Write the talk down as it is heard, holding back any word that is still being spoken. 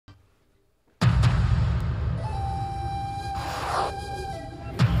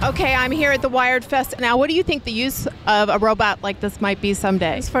Okay, I'm here at the Wired Fest. Now, what do you think the use of a robot like this might be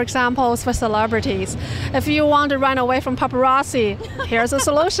someday? For example, for celebrities. If you want to run away from paparazzi, here's a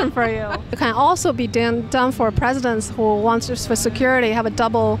solution for you. It can also be done for presidents who want to, for security, have a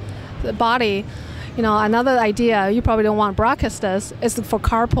double body. You know, another idea, you probably don't want to broadcast this, is for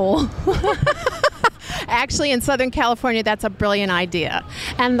carpool. Actually, in Southern California, that's a brilliant idea.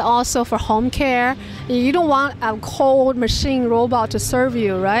 And also for home care, you don't want a cold machine robot to serve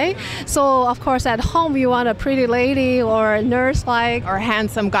you, right? So, of course, at home, you want a pretty lady or a nurse like. Or a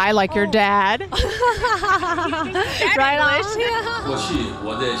handsome guy like your dad. Right on. 过去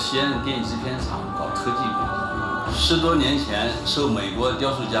我在西安电影制片厂搞科技工作，10多年前受美国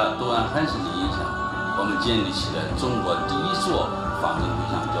雕塑家多安汉森的影响，我们建立起了中国第一座仿真龟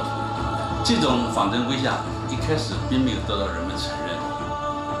像雕塑馆。这种仿真龟像一开始并没有得到人们承认，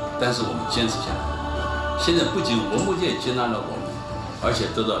但是我们坚持下来。现在不仅文物界接纳了我们，而且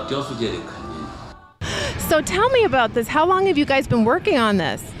得到雕塑界的肯定。So tell me about this. How long have you guys been working on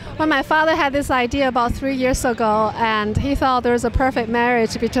this? Well, my father had this idea about 3 years ago, and he thought there was a perfect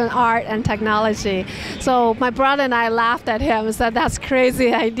marriage between art and technology. So my brother and I laughed at him and said, "That's a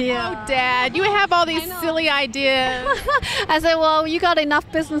crazy idea." Oh, Dad, you have all these silly ideas. I said, "Well, you got enough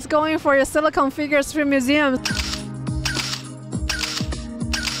business going for your silicone figures for museums."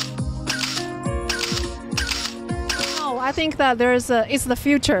 I think that it's the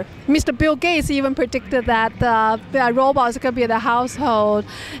future. Mr. Bill Gates even predicted that the robots could be the household,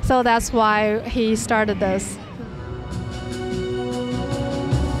 so that's why he started this.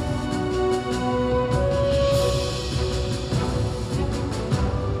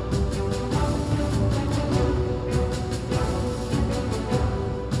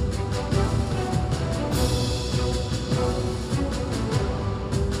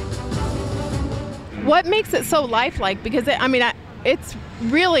 What makes it so lifelike? Because it's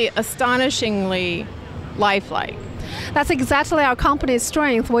really astonishingly lifelike. That's exactly our company's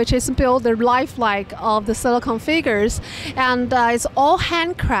strength, which is build the lifelike of the silicone figures, and it's all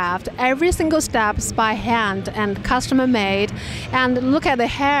handcraft. Every single step is by hand and customer made. And look at the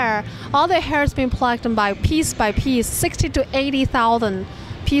hair. All the hair has been plucked by piece, 60 to 80,000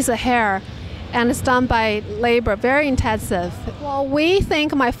 pieces of hair. And it's done by labor, very intensive. Well, we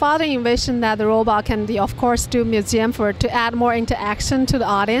think my father envisioned that the robot can, of course, do museum to add more interaction to the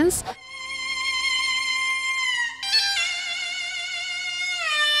audience.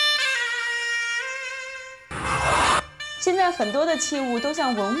 现在很多的器物都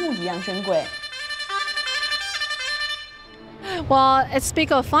像文物一样珍贵。Well,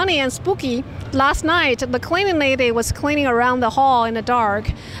 speak of funny and spooky, last night the cleaning lady was cleaning around the hall in the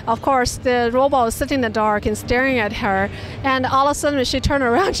dark. Of course, the robot was sitting in the dark and staring at her. And all of a sudden, she turned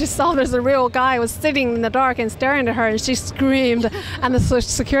around, she saw there's a real guy who was sitting in the dark and staring at her, and she screamed, and the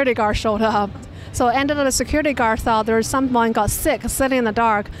security guard showed up. So ended up the security guard thought there was someone got sick sitting in the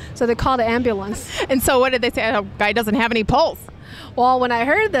dark, so they called the ambulance. And so what did they say? Oh, guy doesn't have any pulse. Well, when I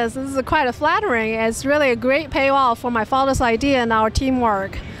heard this is quite a flattering. It's really a great payoff for my father's idea and our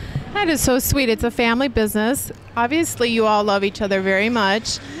teamwork. That is so sweet. It's a family business. Obviously, you all love each other very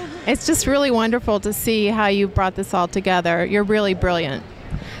much. It's just really wonderful to see how you brought this all together. You're really brilliant.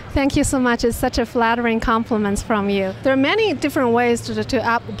 Thank you so much. It's such a flattering compliment from you. There are many different ways to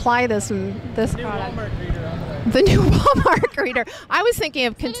apply this product. The new Walmart greeter. I was thinking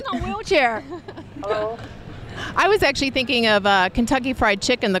of in a wheelchair. Hello. I was actually thinking of Kentucky Fried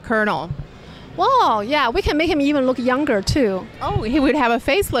Chicken, the Colonel. Wow, yeah, we can make him even look younger too. Oh, he would have a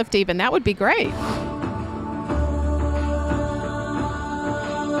facelift even. That would be great.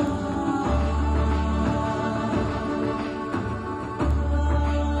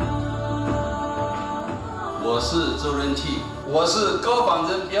 我是周仁替，我是高仿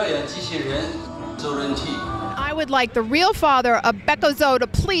真表演机器人周仁替。I would like the real father of Becco Zhou to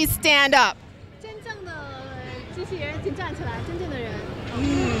please stand up. 真正的机器人请站起来，真正的人。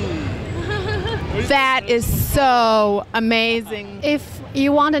That is so amazing. If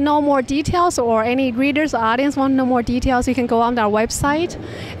you want to know more details, or any readers or audience want to know more details, you can go on our website.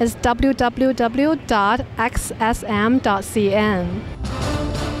 It's www.xsm.cn.